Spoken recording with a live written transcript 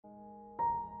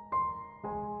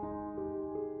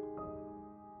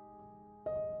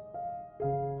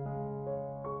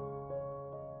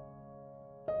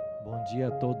dia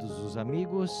a todos os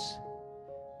amigos,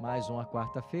 mais uma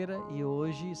quarta-feira e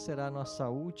hoje será a nossa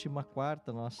última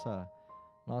quarta,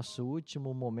 nosso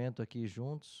último momento aqui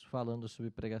juntos, falando sobre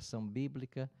pregação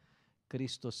bíblica,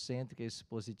 cristocêntrica,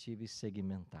 expositiva e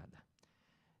segmentada.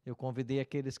 Eu convidei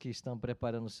aqueles que estão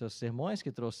preparando seus sermões,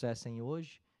 que trouxessem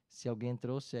hoje. Se alguém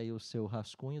trouxe aí o seu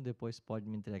rascunho, depois pode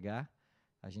me entregar.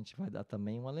 A gente vai dar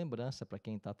também uma lembrança para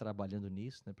quem está trabalhando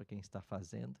nisso, né, para quem está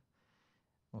fazendo.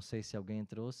 Não sei se alguém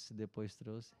trouxe, se depois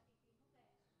trouxe.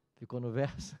 Ficou no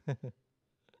verso?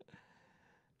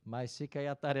 Mas fica aí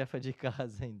a tarefa de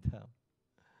casa, então.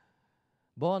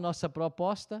 Bom, a nossa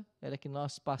proposta era que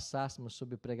nós passássemos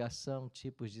sobre pregação,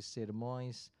 tipos de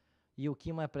sermões e o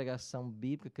que uma pregação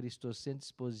bíblica, cristocêntrica,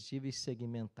 expositiva e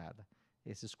segmentada.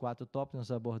 Esses 4 tópicos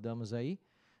nós abordamos aí.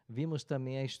 Vimos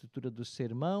também a estrutura do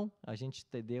sermão. A gente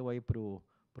deu aí para o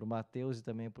Mateus e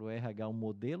também para o RH um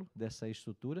modelo dessa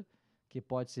estrutura, que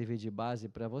pode servir de base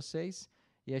para vocês.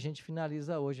 E a gente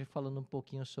finaliza hoje falando um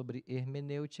pouquinho sobre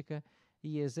hermenêutica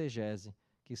e exegese,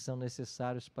 que são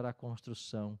necessários para a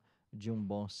construção de um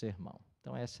bom sermão.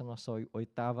 Então essa é a nossa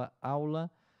 8ª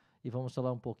aula e vamos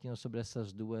falar um pouquinho sobre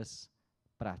essas 2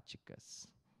 práticas.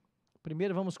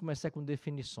 Primeiro vamos começar com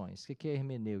definições. O que é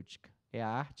hermenêutica? É a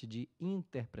arte de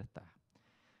interpretar.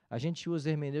 A gente usa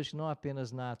hermenêutica não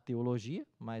apenas na teologia,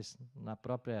 mas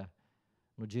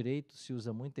no direito se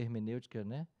usa muito hermenêutica,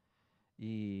 né?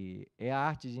 E é a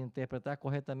arte de interpretar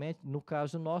corretamente, no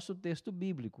caso nosso, o texto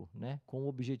bíblico, né? Com o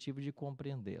objetivo de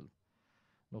compreendê-lo.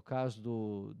 No caso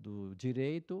do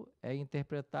direito, é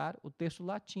interpretar o texto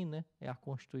latino, né? É a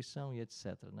Constituição e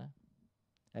etc, né?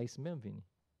 É isso mesmo, Vini?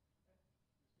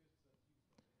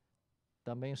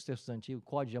 Também os textos antigos,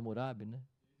 Código de Hammurabi, né?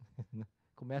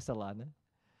 Começa lá, né?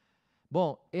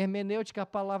 Bom, hermenêutica, a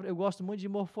palavra, eu gosto muito de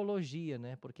morfologia,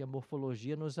 né? Porque a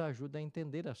morfologia nos ajuda a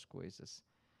entender as coisas.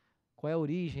 Qual é a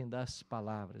origem das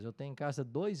palavras? Eu tenho em casa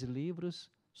 2 livros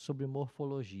sobre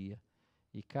morfologia.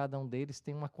 E cada um deles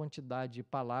tem uma quantidade de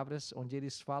palavras onde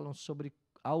eles falam sobre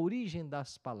a origem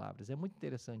das palavras. É muito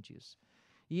interessante isso.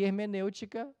 E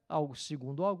hermenêutica,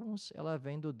 segundo alguns, ela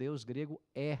vem do deus grego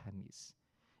Hermes.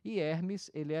 E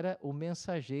Hermes, ele era o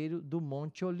mensageiro do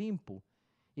Monte Olimpo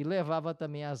e levava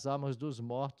também as almas dos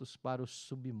mortos para o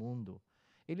submundo.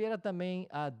 Ele era também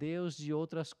a deus de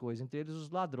outras coisas, entre eles os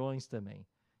ladrões também.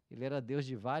 Ele era deus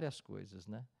de várias coisas,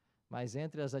 né? Mas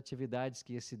entre as atividades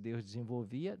que esse deus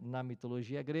desenvolvia, na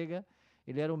mitologia grega,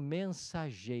 ele era o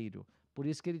mensageiro. Por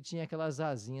isso que ele tinha aquelas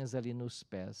asinhas ali nos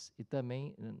pés e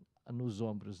também nos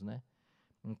ombros, né?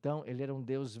 Então, ele era um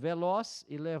deus veloz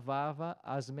e levava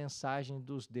as mensagens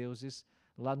dos deuses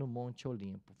lá no Monte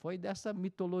Olimpo. Foi dessa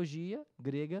mitologia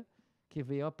grega que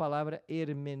veio a palavra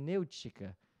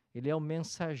hermenêutica. Ele é o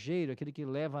mensageiro, aquele que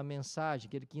leva a mensagem,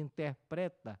 aquele que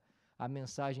interpreta a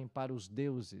mensagem para os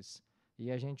deuses.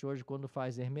 E a gente hoje, quando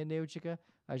faz hermenêutica,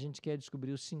 a gente quer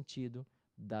descobrir o sentido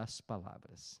das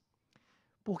palavras.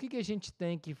 Por que a gente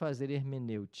tem que fazer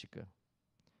hermenêutica?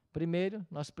 Primeiro,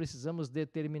 nós precisamos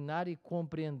determinar e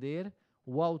compreender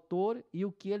o autor e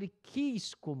o que ele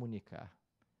quis comunicar.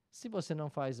 Se você não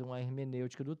faz uma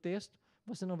hermenêutica do texto,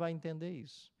 você não vai entender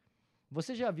isso.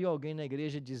 Você já viu alguém na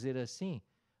igreja dizer assim: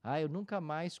 eu nunca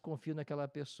mais confio naquela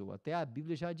pessoa. Até a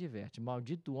Bíblia já adverte: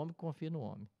 maldito o homem que confia no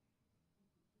homem.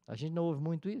 A gente não ouve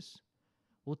muito isso.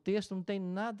 O texto não tem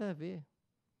nada a ver.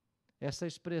 Essa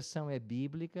expressão é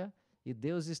bíblica e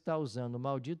Deus está usando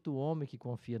maldito o homem que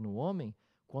confia no homem,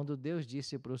 quando Deus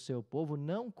disse para o seu povo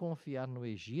não confiar no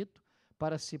Egito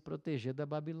para se proteger da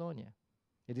Babilônia.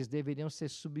 Eles deveriam ser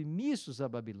submissos à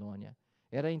Babilônia.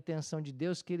 Era a intenção de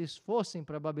Deus que eles fossem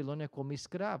para a Babilônia como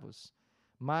escravos.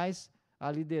 Mas a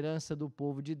liderança do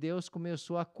povo de Deus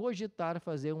começou a cogitar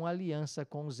fazer uma aliança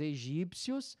com os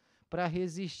egípcios para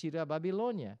resistir à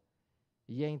Babilônia.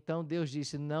 E então Deus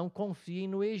disse: não confiem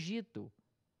no Egito.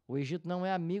 O Egito não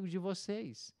é amigo de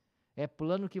vocês. É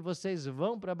plano que vocês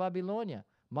vão para a Babilônia.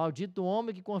 Maldito o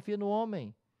homem que confia no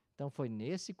homem. Então foi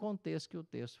nesse contexto que o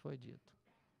texto foi dito.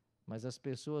 Mas as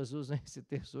pessoas usam esse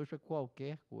texto hoje para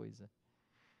qualquer coisa.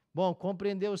 Bom,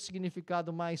 compreender o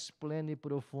significado mais pleno e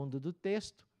profundo do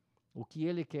texto, o que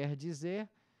ele quer dizer,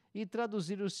 e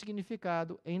traduzir o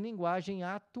significado em linguagem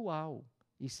atual.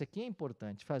 Isso aqui é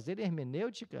importante. Fazer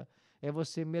hermenêutica é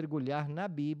você mergulhar na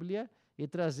Bíblia e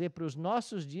trazer para os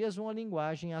nossos dias uma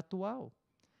linguagem atual.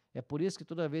 É por isso que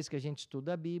toda vez que a gente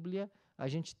estuda a Bíblia, a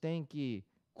gente tem que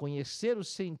conhecer o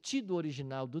sentido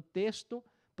original do texto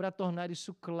para tornar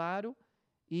isso claro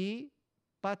e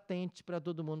patente para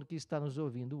todo mundo que está nos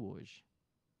ouvindo hoje.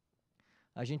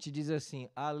 A gente diz assim: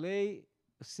 a lei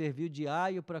serviu de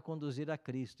aio para conduzir a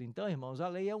Cristo. Então, irmãos, a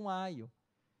lei é um aio.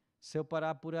 Se eu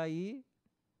parar por aí,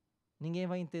 ninguém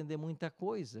vai entender muita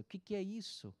coisa. O que é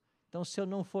isso? Então, se eu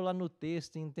não for lá no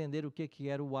texto e entender o que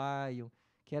era o aio,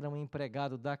 que era um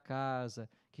empregado da casa,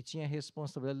 que tinha a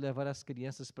responsabilidade de levar as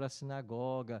crianças para a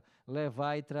sinagoga,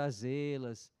 levar e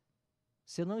trazê-las.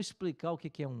 Se eu não explicar o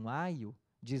que é um aio,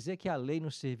 dizer que a lei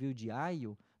nos serviu de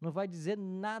aio, não vai dizer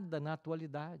nada na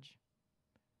atualidade.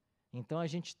 Então, a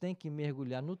gente tem que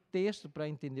mergulhar no texto para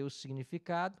entender o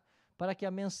significado, para que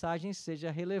a mensagem seja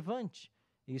relevante.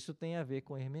 Isso tem a ver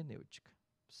com hermenêutica,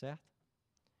 certo?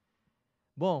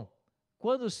 Bom,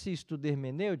 quando se estuda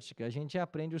hermenêutica, a gente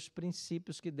aprende os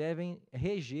princípios que devem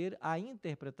reger a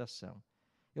interpretação.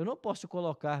 Eu não posso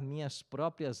colocar minhas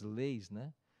próprias leis,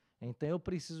 né? Então, eu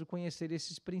preciso conhecer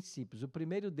esses princípios. O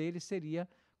primeiro deles seria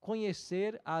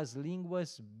conhecer as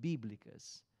línguas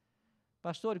bíblicas.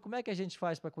 Pastor, como é que a gente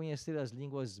faz para conhecer as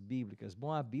línguas bíblicas?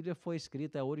 Bom, a Bíblia foi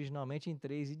escrita originalmente em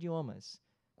 3 idiomas.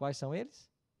 Quais são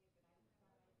eles?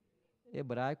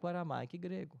 Hebraico, aramaico e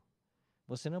grego.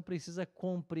 Você não precisa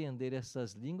compreender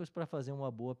essas línguas para fazer uma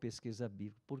boa pesquisa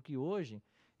bíblica, porque hoje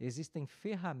existem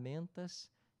ferramentas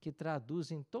que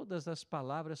traduzem todas as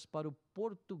palavras para o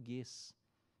português.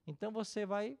 Então você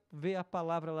vai ver a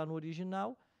palavra lá no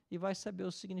original e vai saber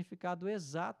o significado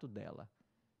exato dela.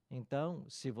 Então,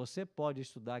 se você pode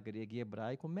estudar grego e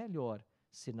hebraico, melhor.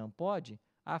 Se não pode,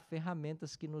 há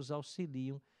ferramentas que nos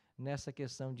auxiliam nessa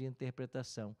questão de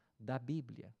interpretação da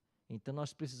Bíblia. Então,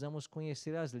 nós precisamos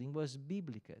conhecer as línguas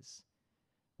bíblicas.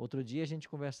 Outro dia a gente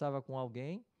conversava com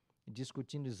alguém,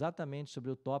 discutindo exatamente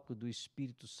sobre o tópico do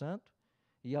Espírito Santo,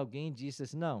 e alguém disse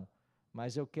assim, não,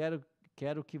 mas eu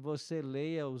quero que você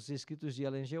leia os escritos de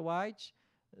Ellen G. White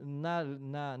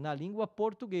na língua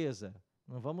portuguesa.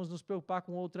 Não vamos nos preocupar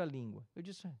com outra língua. Eu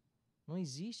disse, não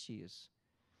existe isso.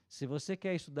 Se você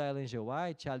quer estudar Ellen G.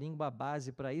 White, a língua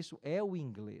base para isso é o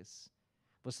inglês.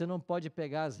 Você não pode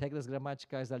pegar as regras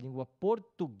gramaticais da língua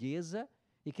portuguesa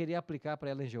e querer aplicar para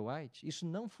Ellen G. White. Isso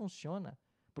não funciona,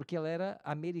 porque ela era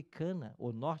americana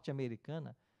ou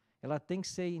norte-americana. Ela tem que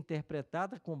ser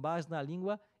interpretada com base na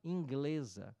língua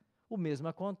inglesa. O mesmo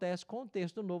acontece com o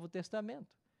texto do Novo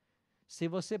Testamento. Se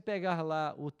você pegar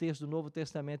lá o texto do Novo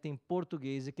Testamento em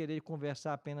português e querer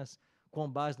conversar apenas com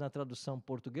base na tradução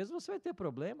portuguesa, você vai ter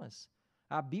problemas.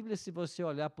 A Bíblia, se você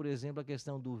olhar, por exemplo, a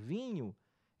questão do vinho,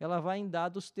 ela vai em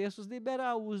dados textos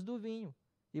liberar o uso do vinho.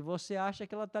 E você acha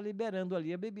que ela está liberando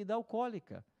ali a bebida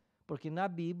alcoólica. Porque na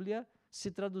Bíblia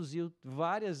se traduziu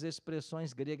várias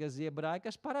expressões gregas e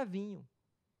hebraicas para vinho,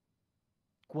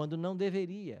 quando não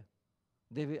deveria.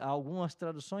 Algumas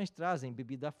traduções trazem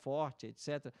bebida forte,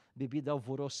 etc., bebida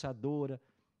alvoroçadora.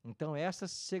 Então,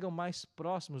 essas chegam mais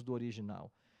próximos do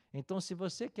original. Então, se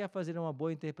você quer fazer uma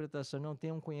boa interpretação e não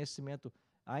tem um conhecimento,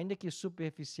 ainda que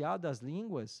superficial, das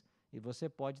línguas, e você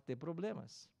pode ter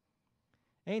problemas.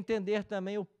 Entender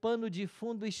também o pano de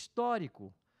fundo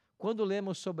histórico. Quando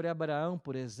lemos sobre Abraão,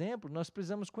 por exemplo, nós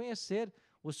precisamos conhecer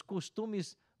os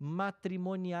costumes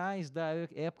matrimoniais da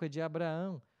época de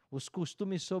Abraão, os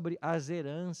costumes sobre as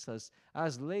heranças,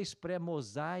 as leis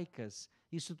pré-mosaicas.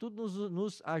 Isso tudo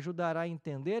nos ajudará a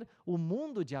entender o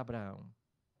mundo de Abraão.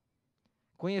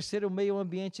 Conhecer o meio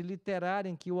ambiente literário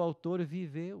em que o autor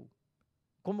viveu,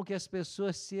 como que as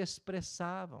pessoas se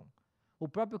expressavam. O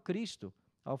próprio Cristo,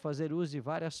 ao fazer uso de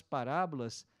várias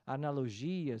parábolas,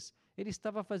 analogias, ele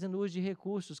estava fazendo uso de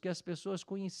recursos que as pessoas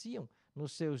conheciam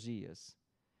nos seus dias.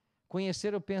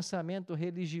 Conhecer o pensamento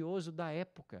religioso da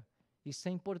época, isso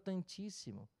é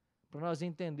importantíssimo, para nós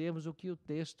entendermos o que o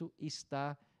texto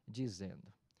está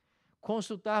dizendo.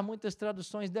 Consultar muitas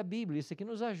traduções da Bíblia, isso aqui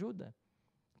nos ajuda,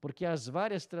 porque as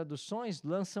várias traduções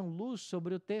lançam luz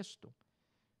sobre o texto.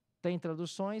 Tem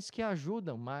traduções que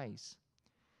ajudam mais.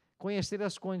 Conhecer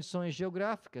as condições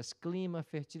geográficas, clima,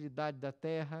 fertilidade da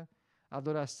terra,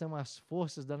 adoração às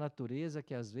forças da natureza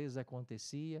que às vezes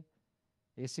acontecia.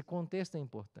 Esse contexto é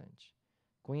importante.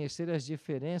 Conhecer as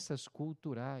diferenças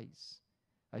culturais.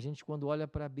 A gente, quando olha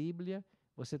para a Bíblia,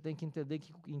 você tem que entender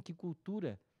em que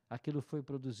cultura aquilo foi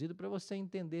produzido para você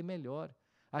entender melhor.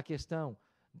 A questão,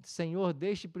 Senhor,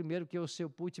 deixe primeiro que eu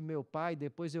sepulte meu pai,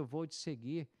 depois eu vou te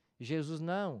seguir. Jesus,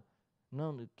 não,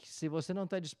 se você não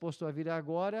está disposto a vir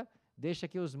agora, deixa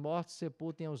que os mortos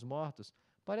sepultem os mortos.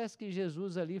 Parece que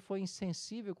Jesus ali foi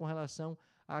insensível com relação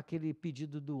àquele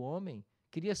pedido do homem.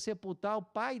 Queria sepultar o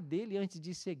pai dele antes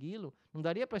de segui-lo. Não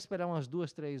daria para esperar umas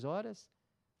 2, 3 horas?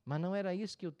 Mas não era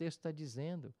isso que o texto está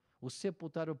dizendo. O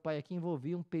sepultar o pai aqui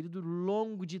envolvia um período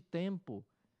longo de tempo.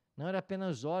 Não era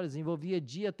apenas horas, envolvia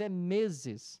dia até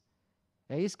meses.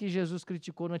 É isso que Jesus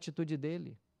criticou na atitude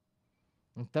dele.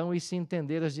 Então, isso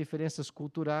entender as diferenças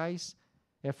culturais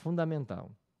é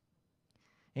fundamental.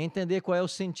 Entender qual é o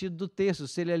sentido do texto,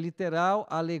 se ele é literal,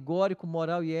 alegórico,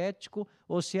 moral e ético,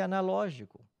 ou se é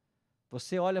analógico.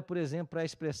 Você olha, por exemplo, para a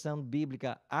expressão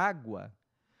bíblica água.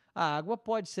 A água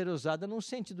pode ser usada num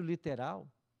sentido literal,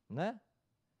 né?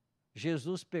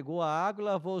 Jesus pegou a água e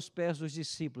lavou os pés dos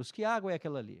discípulos. Que água é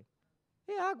aquela ali?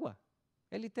 É água,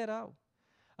 é literal.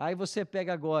 Aí você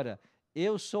pega agora,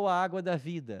 eu sou a água da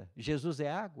vida. Jesus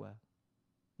é água?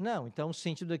 Não, então o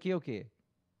sentido aqui é o quê?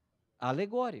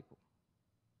 Alegórico.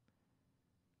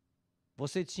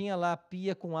 Você tinha lá a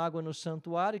pia com água no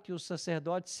santuário que o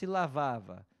sacerdote se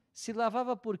lavava. Se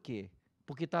lavava por quê?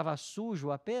 Porque estava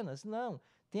sujo apenas? Não.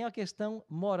 Tem a questão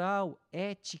moral,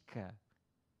 ética.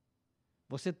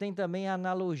 Você tem também a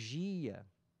analogia.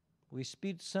 O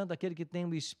Espírito Santo, aquele que tem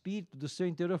o Espírito do seu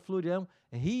interior fluirão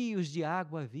rios de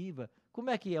água viva. Como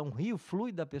é que é? Um rio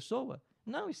flui da pessoa?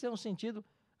 Não, isso é um sentido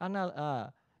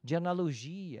de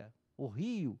analogia. O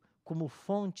rio como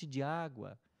fonte de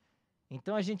água.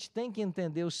 Então a gente tem que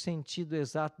entender o sentido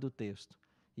exato do texto.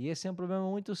 E esse é um problema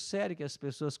muito sério que as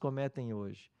pessoas cometem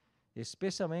hoje.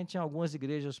 Especialmente em algumas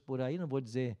igrejas por aí, não vou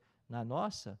dizer na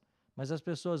nossa, mas as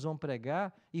pessoas vão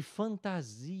pregar e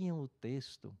fantasiam o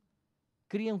texto.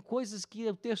 Criam coisas que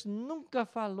o texto nunca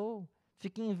falou,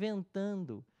 ficam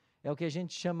inventando. É o que a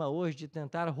gente chama hoje de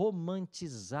tentar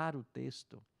romantizar o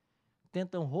texto.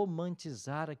 Tentam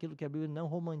romantizar aquilo que a Bíblia não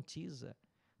romantiza.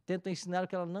 Tentam ensinar o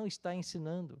que ela não está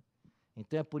ensinando.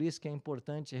 Então é por isso que é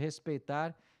importante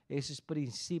respeitar esses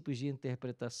princípios de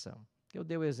interpretação. Eu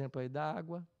dei o exemplo aí da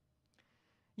água.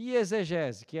 E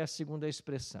exegese, que é a segunda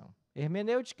expressão.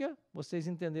 Hermenêutica, vocês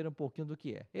entenderam um pouquinho do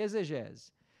que é.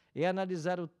 Exegese é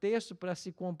analisar o texto para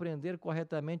se compreender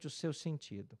corretamente o seu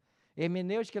sentido.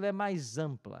 Hermenêutica ela é mais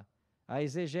ampla. A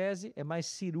exegese é mais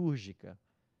cirúrgica.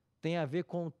 Tem a ver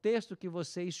com o texto que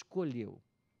você escolheu.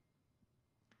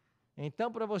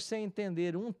 Então, para você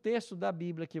entender um texto da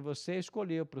Bíblia que você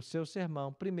escolheu para o seu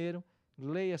sermão, primeiro,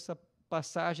 leia essa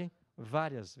passagem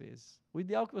várias vezes. O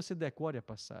ideal é que você decore a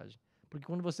passagem, porque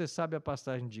quando você sabe a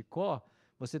passagem de cor,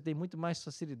 você tem muito mais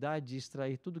facilidade de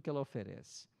extrair tudo o que ela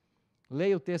oferece.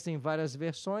 Leia o texto em várias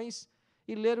versões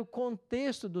e ler o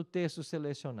contexto do texto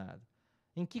selecionado.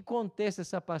 Em que contexto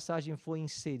essa passagem foi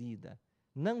inserida?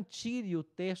 Não tire o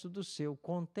texto do seu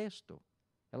contexto.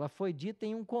 Ela foi dita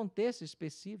em um contexto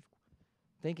específico.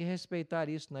 Tem que respeitar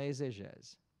isso na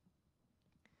exegese.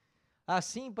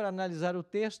 Assim, para analisar o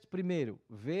texto, primeiro,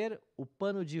 ver o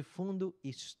pano de fundo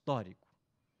histórico.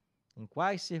 Em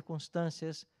quais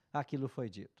circunstâncias aquilo foi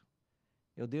dito.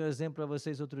 Eu dei um exemplo para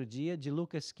vocês outro dia de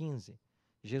Lucas 15.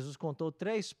 Jesus contou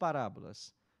 3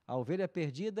 parábolas. A ovelha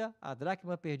perdida, a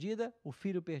dracma perdida, o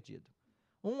filho perdido.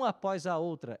 Uma após a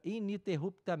outra,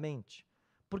 ininterruptamente.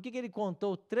 Por que ele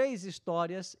contou 3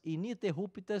 histórias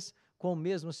ininterruptas com o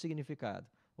mesmo significado?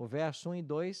 O verso 1 e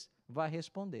 2 vai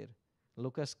responder.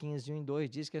 Lucas 15, 1 e 2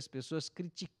 diz que as pessoas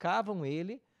criticavam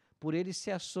ele por ele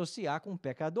se associar com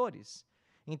pecadores.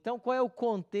 Então, qual é o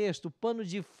contexto, o pano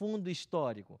de fundo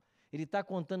histórico? Ele está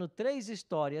contando 3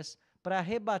 histórias para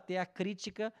rebater a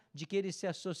crítica de que ele se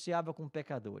associava com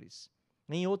pecadores.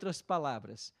 Em outras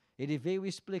palavras, ele veio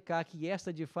explicar que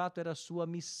esta de fato era a sua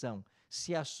missão,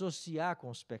 se associar com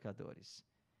os pecadores.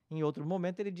 Em outro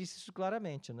momento ele disse isso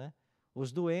claramente, né?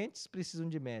 Os doentes precisam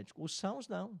de médico, os sãos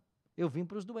não. Eu vim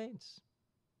para os doentes.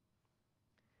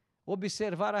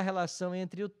 Observar a relação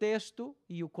entre o texto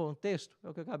e o contexto, é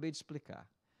o que eu acabei de explicar.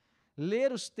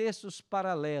 Ler os textos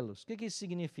paralelos, o que isso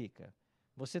significa?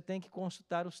 Você tem que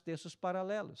consultar os textos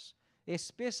paralelos,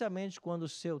 especialmente quando o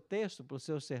seu texto, para o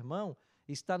seu sermão,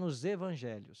 está nos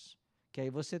evangelhos, que aí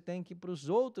você tem que ir para os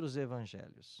outros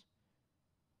evangelhos.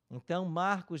 Então,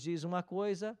 Marcos diz uma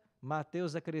coisa,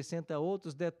 Mateus acrescenta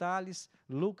outros detalhes,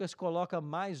 Lucas coloca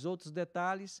mais outros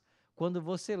detalhes. Quando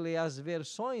você lê as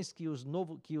versões que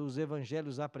os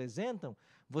evangelhos apresentam,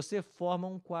 você forma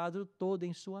um quadro todo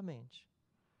em sua mente.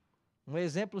 Um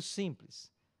exemplo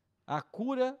simples, a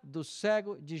cura do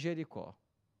cego de Jericó.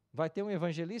 Vai ter um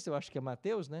evangelista, eu acho que é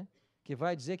Mateus, né? Que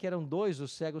vai dizer que eram 2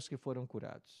 os cegos que foram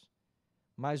curados.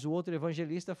 Mas o outro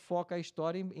evangelista foca a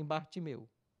história em Bartimeu.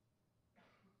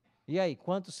 E aí,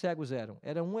 quantos cegos eram?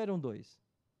 Era 1 ou eram 2?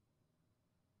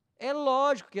 É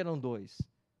lógico que eram 2,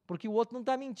 porque o outro não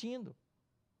está mentindo.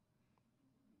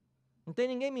 Não tem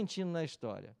ninguém mentindo na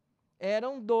história.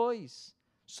 Eram 2.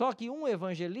 Só que um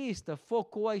evangelista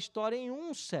focou a história em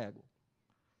um cego.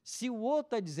 Se o outro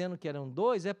está dizendo que eram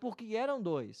 2, é porque eram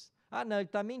 2. Ah, não, ele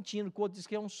está mentindo, o outro diz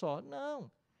que é um só.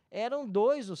 Não, eram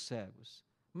 2 os cegos,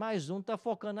 mas um está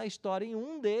focando a história em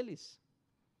um deles.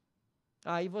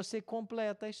 Aí você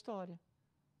completa a história,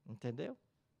 entendeu?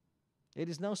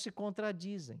 Eles não se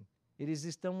contradizem, eles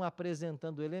estão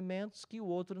apresentando elementos que o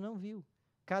outro não viu.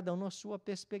 cada um na sua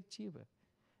perspectiva.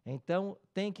 Então,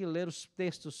 tem que ler os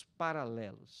textos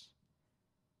paralelos.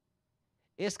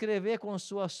 Escrever com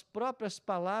suas próprias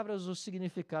palavras o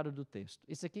significado do texto.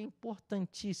 Isso aqui é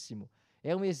importantíssimo.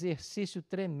 É um exercício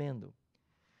tremendo.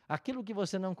 Aquilo que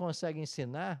você não consegue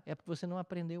ensinar é porque você não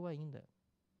aprendeu ainda.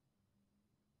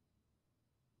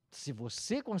 Se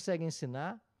você consegue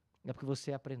ensinar, é porque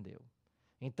você aprendeu.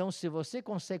 Então, se você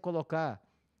consegue colocar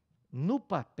no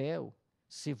papel,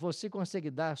 se você consegue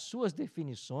dar as suas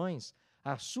definições,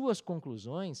 as suas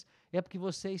conclusões, é porque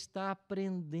você está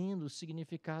aprendendo o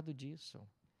significado disso.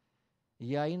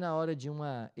 E aí, na hora de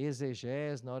uma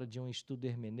exegese, na hora de um estudo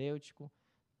hermenêutico,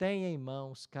 tenha em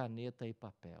mãos caneta e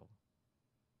papel.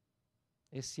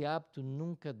 Esse hábito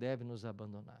nunca deve nos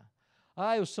abandonar.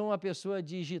 Ah, eu sou uma pessoa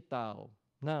digital.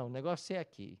 Não, o negócio é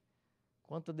aqui.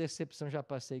 Quanta decepção já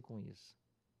passei com isso.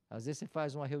 Às vezes você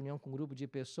faz uma reunião com um grupo de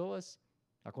pessoas,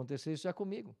 aconteceu isso já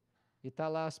comigo, e está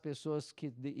lá as pessoas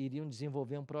que iriam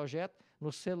desenvolver um projeto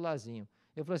no celularzinho.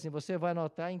 Eu falei assim, você vai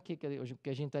anotar em que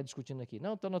a gente está discutindo aqui?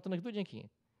 Não, estou anotando aqui tudo aqui.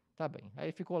 Tá bem.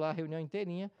 Aí ficou lá a reunião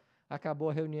inteirinha, acabou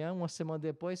a reunião, uma semana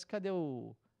depois, cadê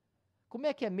o... Como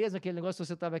é que é mesmo aquele negócio que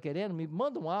você estava querendo? Me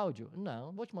manda um áudio. Não,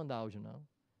 não vou te mandar áudio, não.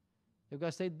 Eu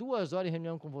gastei 2 horas em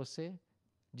reunião com você,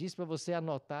 disse para você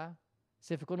anotar,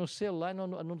 você ficou no celular,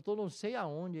 não sei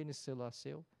aonde aí nesse celular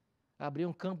seu. Abriu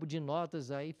um campo de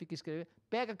notas aí, fica escrevendo.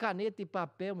 Pega caneta e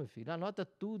papel, meu filho, anota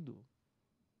tudo.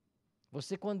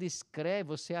 Você, quando escreve,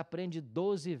 você aprende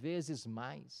 12 vezes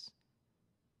mais.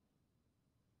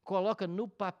 Coloca no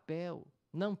papel,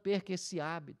 não perca esse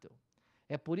hábito.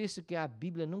 É por isso que a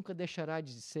Bíblia nunca deixará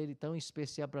de ser tão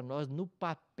especial para nós no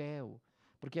papel.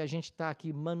 Porque a gente está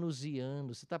aqui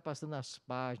manuseando, você está passando as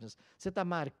páginas, você está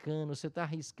marcando, você está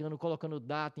riscando, colocando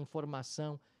data,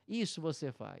 informação. Isso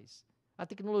você faz. A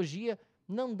tecnologia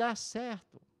não dá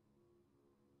certo.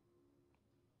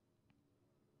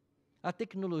 A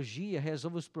tecnologia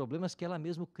resolve os problemas que ela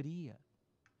mesma cria.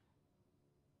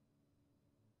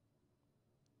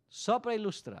 Só para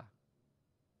ilustrar.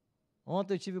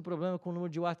 Ontem eu tive um problema com o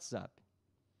número de WhatsApp.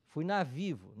 Fui na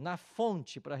Vivo, na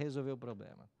fonte, para resolver o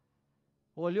problema.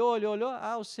 Olhou,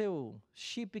 o seu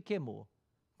chip queimou.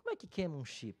 Como é que queima um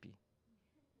chip?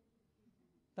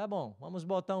 Tá bom, vamos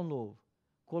botar um novo.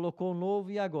 Colocou um novo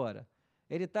e agora?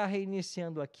 Ele está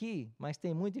reiniciando aqui, mas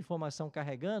tem muita informação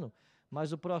carregando,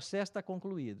 mas o processo está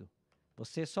concluído.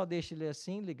 Você só deixa ele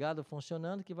assim, ligado,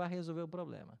 funcionando, que vai resolver o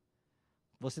problema.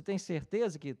 Você tem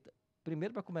certeza que,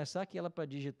 primeiro para começar, que ela para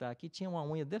digitar aqui tinha uma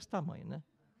unha desse tamanho, né?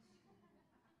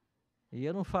 E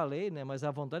eu não falei, né? Mas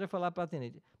a vontade é falar para a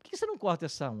atendente, por que você não corta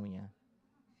essa unha?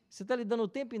 Você está lidando o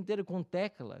tempo inteiro com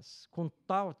teclas, com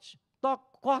touch.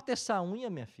 Corta essa unha,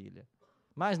 minha filha.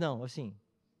 Mas não, assim.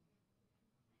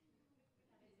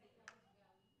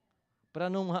 Para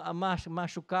não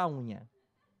machucar a unha.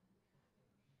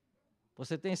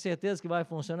 Você tem certeza que vai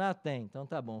funcionar? Tem. Então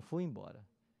tá bom, fui embora.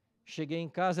 Cheguei em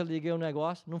casa, liguei o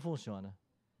negócio, não funciona.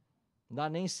 Não dá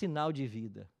nem sinal de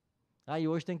vida. Aí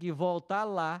hoje tem que voltar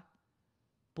lá.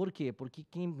 Por quê? Porque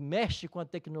quem mexe com a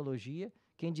tecnologia,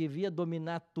 quem devia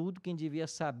dominar tudo, quem devia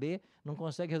saber, não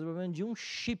consegue resolver o problema de um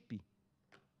chip.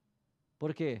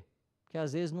 Por quê? Porque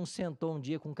às vezes não sentou um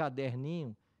dia com um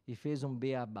caderninho e fez um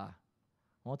beabá.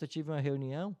 Ontem eu tive uma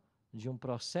reunião de um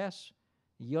processo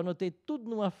e eu anotei tudo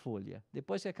numa folha.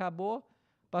 Depois que acabou,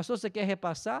 pastor, você quer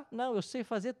repassar? Não, eu sei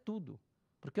fazer tudo,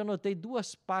 porque eu anotei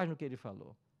 2 páginas que ele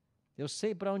falou. Eu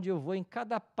sei para onde eu vou em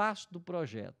cada passo do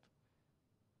projeto.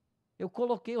 Eu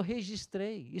coloquei, eu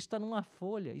registrei, isso está numa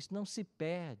folha, isso não se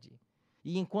perde.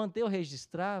 E enquanto eu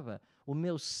registrava, o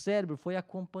meu cérebro foi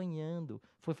acompanhando,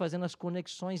 foi fazendo as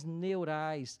conexões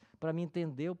neurais para me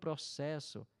entender o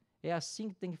processo. É assim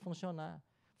que tem que funcionar.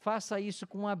 Faça isso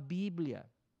com a Bíblia.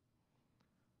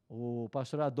 O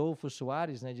pastor Adolfo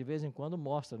Soares, né, de vez em quando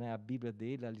mostra, né, a Bíblia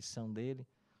dele, a lição dele,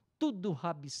 tudo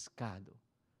rabiscado.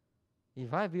 E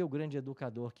vai ver o grande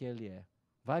educador que ele é.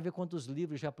 Vai ver quantos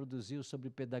livros já produziu sobre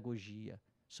pedagogia,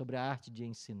 sobre a arte de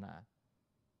ensinar.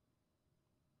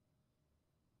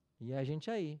 E a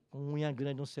gente aí, com unha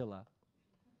grande no celular.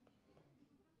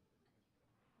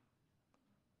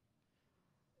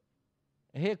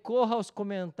 Recorra aos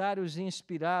comentários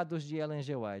inspirados de Ellen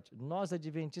G. White. Nós,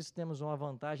 adventistas, temos uma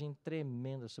vantagem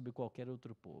tremenda sobre qualquer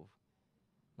outro povo.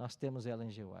 Nós temos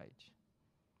Ellen G. White.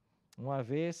 Uma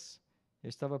vez, eu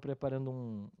estava preparando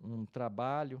um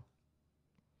trabalho.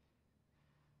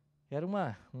 Era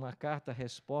uma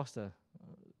carta-resposta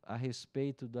a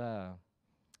respeito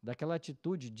daquela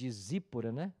atitude de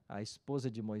Zípora, né? A esposa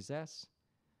de Moisés,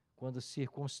 quando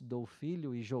circuncidou o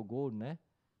filho e jogou, né,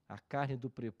 a carne do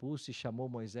prepúcio e chamou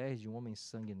Moisés de um homem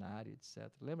sanguinário, etc.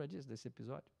 Lembra disso, desse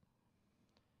episódio?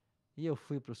 E eu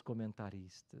fui para os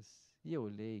comentaristas, e eu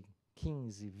olhei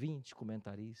 15, 20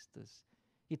 comentaristas,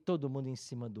 e todo mundo em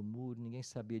cima do muro, ninguém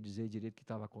sabia dizer direito o que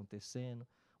estava acontecendo.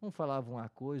 Um falava uma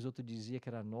coisa, outro dizia que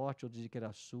era norte, outro dizia que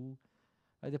era sul.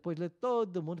 Aí depois de ler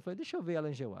todo mundo, falei, deixa eu ver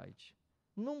Ellen G. White.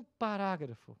 Num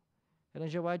parágrafo, Ellen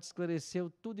G. White esclareceu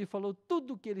tudo e falou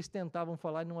tudo o que eles tentavam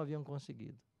falar e não haviam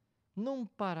conseguido. Num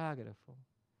parágrafo.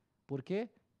 Por quê?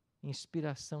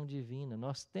 Inspiração divina.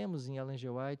 Nós temos em Ellen G.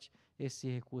 White esse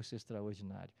recurso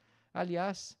extraordinário.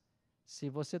 Aliás, se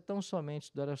você tão somente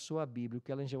estudar a sua Bíblia, o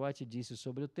que Ellen G. White disse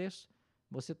sobre o texto,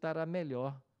 você estará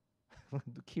melhor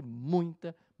do que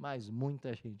muita, mas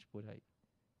muita gente por aí.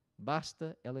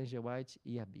 Basta Ellen G. White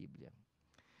e a Bíblia.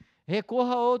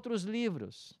 Recorra a outros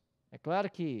livros. É claro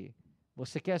que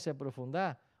você quer se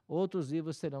aprofundar, outros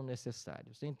livros serão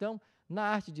necessários. Então, na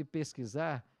arte de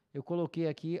pesquisar, eu coloquei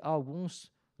aqui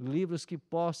alguns livros que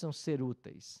possam ser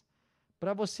úteis.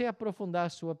 Para você aprofundar a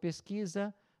sua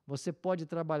pesquisa, você pode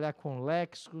trabalhar com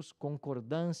léxicos,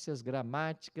 concordâncias,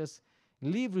 gramáticas,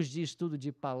 livros de estudo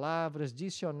de palavras,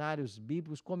 dicionários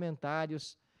bíblicos,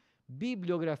 comentários,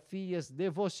 bibliografias,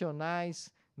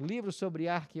 devocionais, livros sobre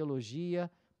arqueologia,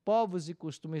 povos e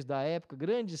costumes da época,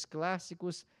 grandes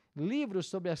clássicos, livros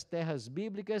sobre as terras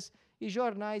bíblicas e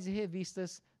jornais e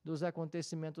revistas dos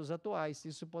acontecimentos atuais.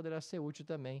 Isso poderá ser útil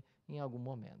também em algum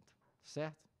momento,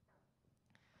 certo?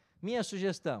 Minha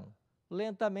sugestão,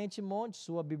 lentamente monte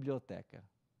sua biblioteca.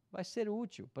 Vai ser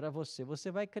útil para você,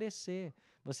 você vai crescer,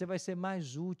 você vai ser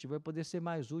mais útil, vai poder ser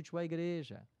mais útil à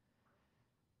igreja.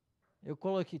 Eu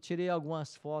tirei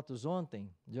algumas fotos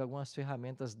ontem de algumas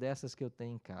ferramentas dessas que eu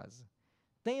tenho em casa.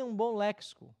 Tenha um bom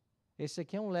léxico. Esse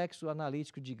aqui é um léxico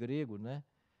analítico de grego, né?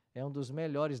 É um dos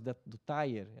melhores do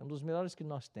Thayer, é um dos melhores que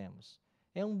nós temos.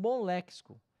 É um bom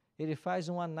léxico. Ele faz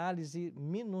uma análise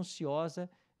minuciosa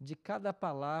de cada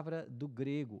palavra do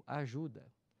grego, ajuda.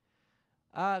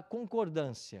 A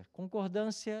concordância.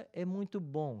 Concordância é muito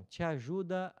bom, te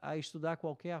ajuda a estudar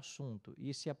qualquer assunto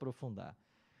e se aprofundar.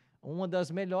 Uma das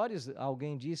melhores,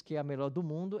 alguém diz que é a melhor do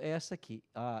mundo, é essa aqui,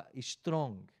 a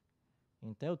Strong.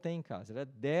 Então eu tenho em casa, ela é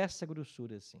dessa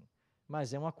grossura assim.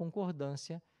 Mas é uma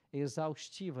concordância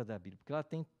exaustiva da Bíblia, porque ela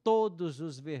tem todos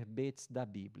os verbetes da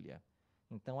Bíblia.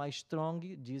 Então a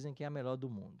Strong dizem que é a melhor do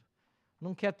mundo.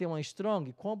 Não quer ter uma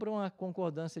Strong? Compra uma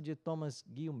concordância de Thomas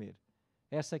Gilmer.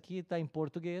 Essa aqui está em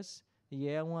português e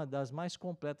é uma das mais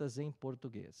completas em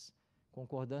português.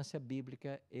 Concordância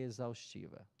bíblica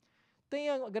exaustiva. Tem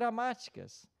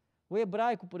gramáticas. O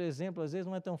hebraico, por exemplo, às vezes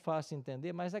não é tão fácil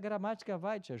entender, mas a gramática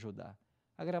vai te ajudar.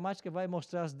 A gramática vai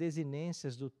mostrar as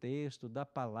desinências do texto, da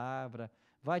palavra,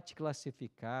 vai te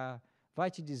classificar, vai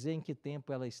te dizer em que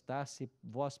tempo ela está, se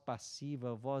voz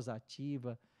passiva, voz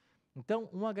ativa. Então,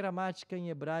 uma gramática em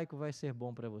hebraico vai ser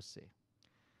bom para você.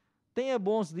 Tenha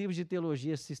bons livros de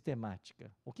teologia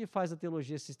sistemática. O que faz a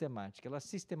teologia sistemática? Ela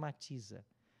sistematiza,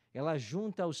 ela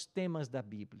junta os temas da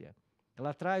Bíblia,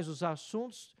 ela traz os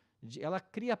assuntos, ela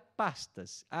cria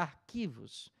pastas,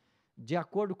 arquivos, de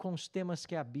acordo com os temas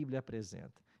que a Bíblia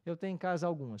apresenta. Eu tenho em casa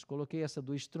algumas. Coloquei essa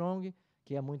do Strong,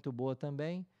 que é muito boa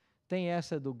também. Tem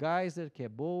essa do Geiser, que é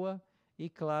boa. E,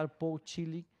 claro, Paul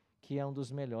Tillich, que é um dos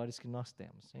melhores que nós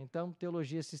temos. Então,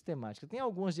 teologia sistemática. Tem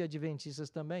algumas de adventistas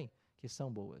também, que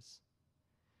são boas.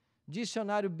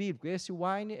 Dicionário bíblico. Esse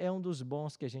Wine é um dos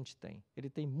bons que a gente tem. Ele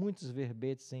tem muitos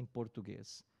verbetes em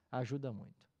português. Ajuda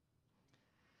muito.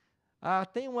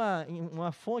 Tem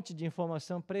uma fonte de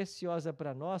informação preciosa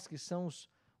para nós, que são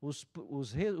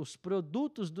os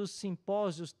produtos dos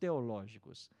simpósios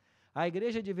teológicos. A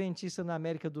Igreja Adventista na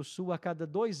América do Sul, a cada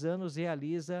 2 anos,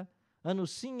 realiza, ano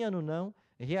sim, ano não,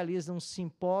 realiza um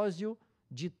simpósio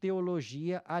de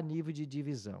teologia a nível de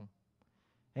divisão.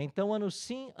 Então, ano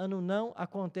sim, ano não,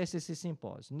 acontece esse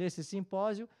simpósio. Nesse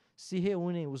simpósio se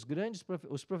reúnem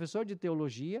os professores de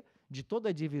teologia de toda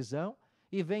a divisão,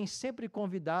 e vêm sempre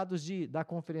convidados da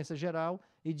Conferência Geral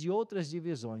e de outras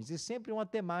divisões, e sempre uma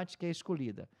temática é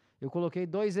escolhida. Eu coloquei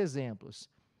 2 exemplos.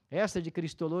 Essa de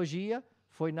Cristologia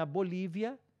foi na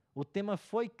Bolívia, o tema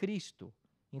foi Cristo.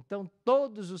 Então,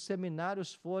 todos os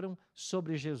seminários foram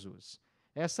sobre Jesus.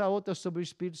 Essa outra sobre o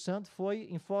Espírito Santo foi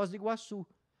em Foz do Iguaçu,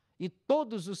 e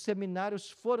todos os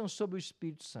seminários foram sobre o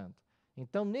Espírito Santo.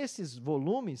 Então, nesses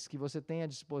volumes que você tem à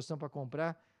disposição para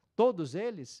comprar, todos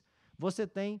eles, você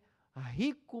tem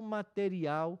rico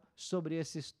material sobre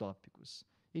esses tópicos.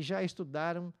 E já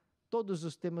estudaram todos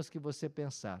os temas que você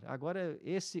pensar. Agora,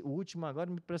 o último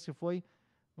agora me parece que foi,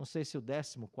 não sei se o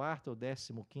 14º ou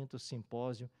 15º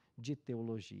simpósio de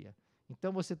teologia.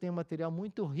 Então, você tem um material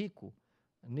muito rico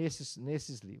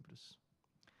nesses livros.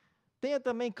 Tenha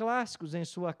também clássicos em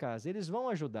sua casa, eles vão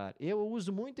ajudar. Eu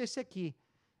uso muito esse aqui.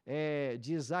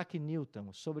 de Isaac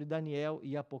Newton, sobre Daniel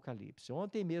e Apocalipse.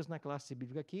 Ontem mesmo, na classe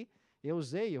bíblica aqui,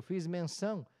 eu fiz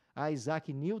menção a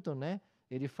Isaac Newton, né?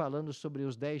 Ele falando sobre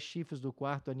os 10 chifres do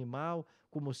quarto animal,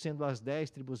 como sendo as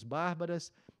 10 tribos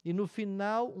bárbaras. E no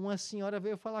final, uma senhora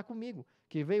veio falar comigo,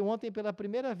 que veio ontem pela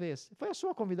primeira vez. Foi a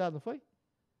sua convidada, não foi?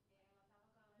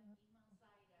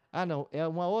 Ah, não, é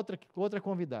uma outra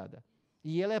convidada.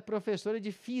 E ela é professora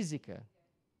de física.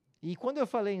 E quando eu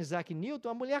falei em Isaac Newton,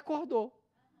 a mulher acordou.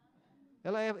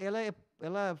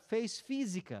 Ela fez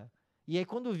física. E aí,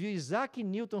 quando viu Isaac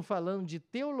Newton falando de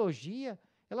teologia,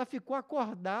 ela ficou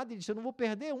acordada e disse: eu não vou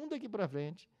perder um daqui para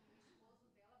frente.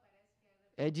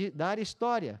 É da área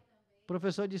história,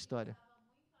 professor de história.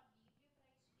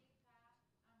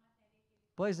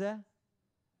 Pois é.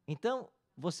 Então,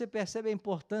 você percebe a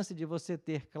importância de você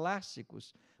ter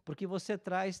clássicos, porque você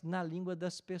traz na língua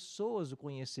das pessoas o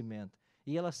conhecimento,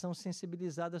 e elas são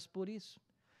sensibilizadas por isso.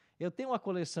 Eu tenho uma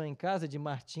coleção em casa de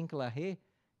Martin Claret,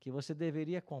 que você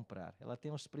deveria comprar. Ela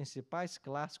tem os principais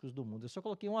clássicos do mundo. Eu só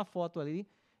coloquei uma foto ali,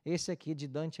 esse aqui de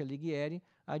Dante Alighieri,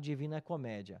 A Divina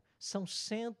Comédia. São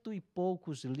 100 e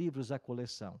poucos livros a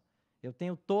coleção. Eu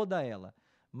tenho toda ela.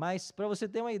 Mas, para você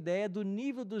ter uma ideia do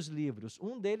nível dos livros,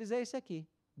 um deles é esse aqui,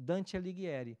 Dante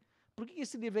Alighieri. Por que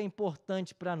esse livro é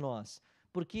importante para nós?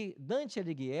 Porque Dante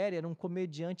Alighieri era um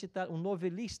comediante, um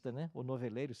novelista, né? Ou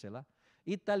noveleiro, sei lá,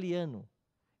 italiano.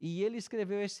 E ele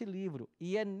escreveu esse livro.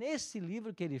 E é nesse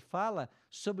livro que ele fala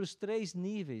sobre os 3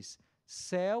 níveis: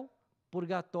 céu,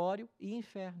 purgatório e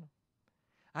inferno.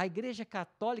 A Igreja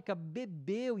Católica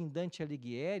bebeu em Dante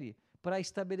Alighieri para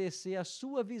estabelecer a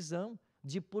sua visão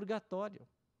de purgatório.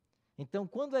 Então,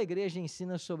 quando a igreja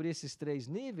ensina sobre esses 3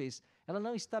 níveis, ela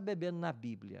não está bebendo na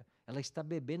Bíblia, ela está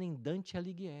bebendo em Dante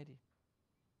Alighieri.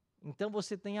 Então,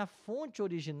 você tem a fonte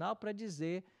original para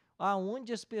dizer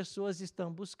aonde as pessoas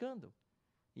estão buscando.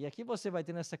 E aqui você vai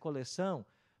ter nessa coleção,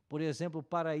 por exemplo, O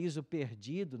Paraíso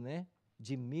Perdido, né,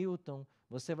 de Milton.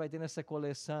 Você vai ter nessa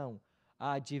coleção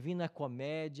a Divina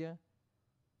Comédia.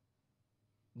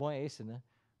 Bom, é esse, né?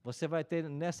 Você vai ter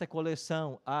nessa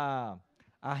coleção a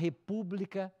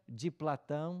República de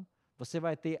Platão. Você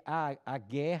vai ter a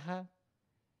Guerra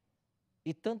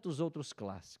e tantos outros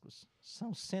clássicos.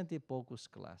 São 100 e poucos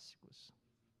clássicos.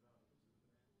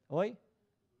 Oi?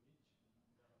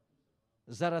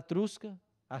 Zaratustra.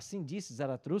 Assim disse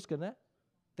Zaratustra, né?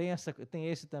 Tem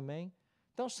esse também.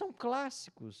 Então, são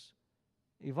clássicos.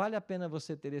 E vale a pena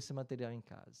você ter esse material em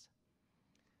casa.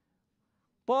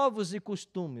 Povos e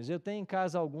costumes. Eu tenho em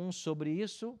casa alguns sobre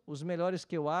isso. Os melhores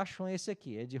que eu acho é esse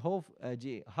aqui. É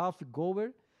de Ralph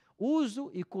Gower. Uso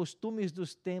e costumes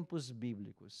dos tempos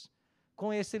bíblicos.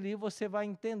 Com esse livro você vai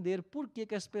entender por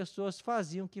que as pessoas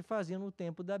faziam o que faziam no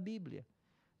tempo da Bíblia.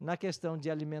 Na questão de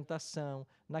alimentação,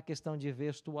 na questão de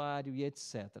vestuário e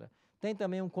etc. Tem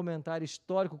também um comentário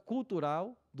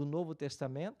histórico-cultural do Novo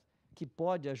Testamento, que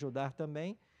pode ajudar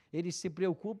também. Eles se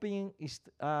preocupam em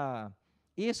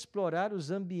explorar os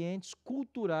ambientes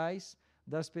culturais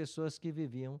das pessoas que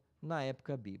viviam na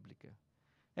época bíblica.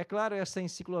 É claro, essa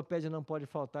enciclopédia não pode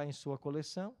faltar em sua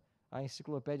coleção, a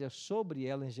enciclopédia sobre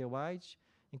Ellen G. White.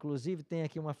 Inclusive, tem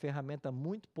aqui uma ferramenta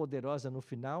muito poderosa no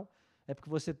final, é porque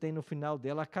você tem no final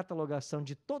dela a catalogação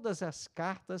de todas as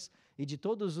cartas e de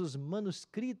todos os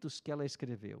manuscritos que ela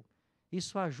escreveu.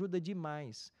 Isso ajuda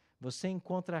demais. Você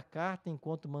encontra a carta,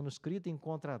 encontra o manuscrito,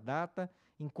 encontra a data,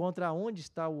 encontra onde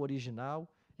está o original.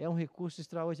 É um recurso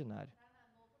extraordinário.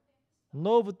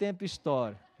 Novo Tempo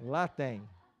Histórico, lá tem.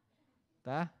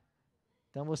 Tá?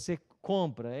 Então você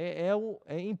compra.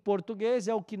 Em português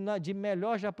é o que de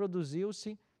melhor já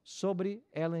produziu-se sobre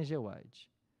Ellen G. White.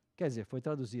 Quer dizer, foi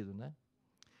traduzido, né?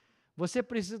 Você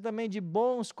precisa também de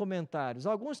bons comentários.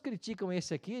 Alguns criticam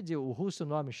esse aqui, o russo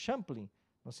nome Champlin.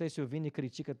 Não sei se o Vini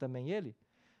critica também ele.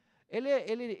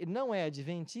 Ele não é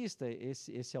adventista,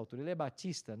 esse autor, ele é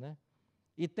batista, né?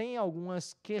 E tem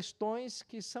algumas questões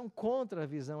que são contra a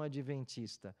visão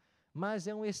adventista, mas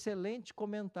é um excelente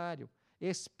comentário,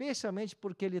 especialmente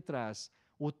porque ele traz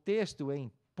o texto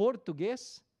em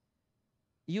português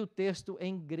e o texto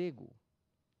em grego.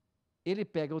 Ele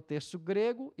pega o texto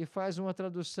grego e faz uma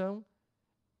tradução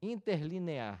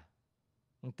interlinear.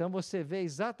 Então você vê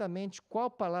exatamente qual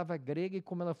palavra grega e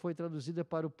como ela foi traduzida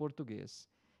para o português.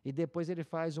 E depois ele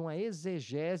faz uma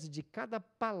exegese de cada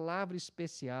palavra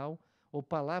especial ou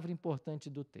palavra importante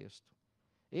do texto.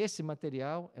 Esse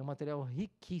material é um material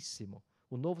riquíssimo.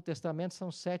 O Novo Testamento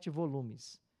são 7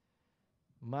 volumes,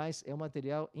 mas é um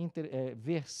material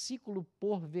versículo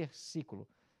por versículo.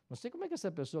 Não sei como é que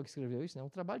essa pessoa que escreveu isso, né? É um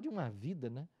trabalho de uma vida,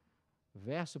 né?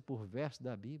 Verso por verso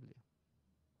da Bíblia.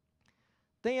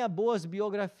 Tenha boas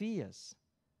biografias.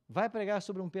 Vai pregar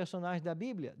sobre um personagem da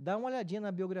Bíblia? Dá uma olhadinha na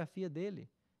biografia dele.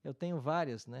 Eu tenho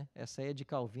várias, né? Essa aí é de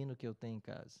Calvino que eu tenho em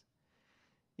casa.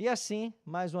 E assim,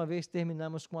 mais uma vez,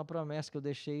 terminamos com a promessa que eu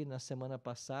deixei na semana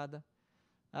passada.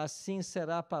 Assim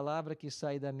será a palavra que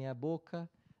sair da minha boca,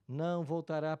 não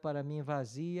voltará para mim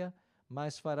vazia,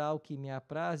 mas fará o que me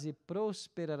apraz e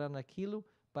prosperará naquilo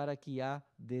para que a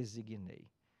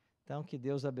designei. Então, que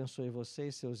Deus abençoe você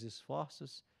e seus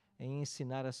esforços em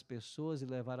ensinar as pessoas e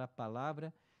levar a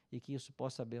palavra e que isso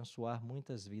possa abençoar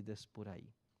muitas vidas por aí,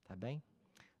 tá bem?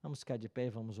 Vamos ficar de pé e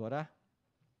vamos orar?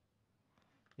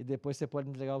 E depois você pode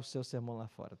entregar o seu sermão lá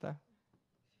fora, tá?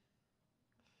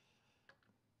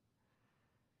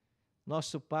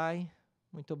 Nosso Pai,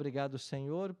 muito obrigado,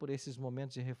 Senhor, por esses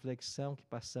momentos de reflexão que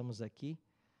passamos aqui,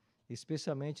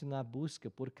 especialmente na busca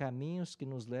por caminhos que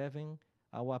nos levem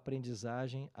a uma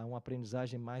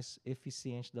aprendizagem mais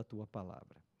eficiente da Tua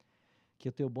Palavra. Que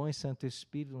o Teu bom e Santo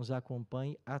Espírito nos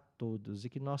acompanhe a todos e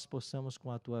que nós possamos, com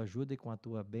a Tua ajuda e com a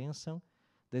Tua bênção,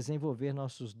 desenvolver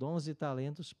nossos dons e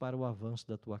talentos para o avanço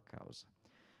da Tua causa.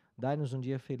 Dai-nos um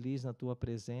dia feliz na Tua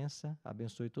presença,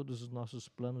 abençoe todos os nossos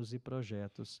planos e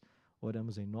projetos.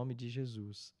 Oramos em nome de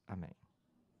Jesus. Amém.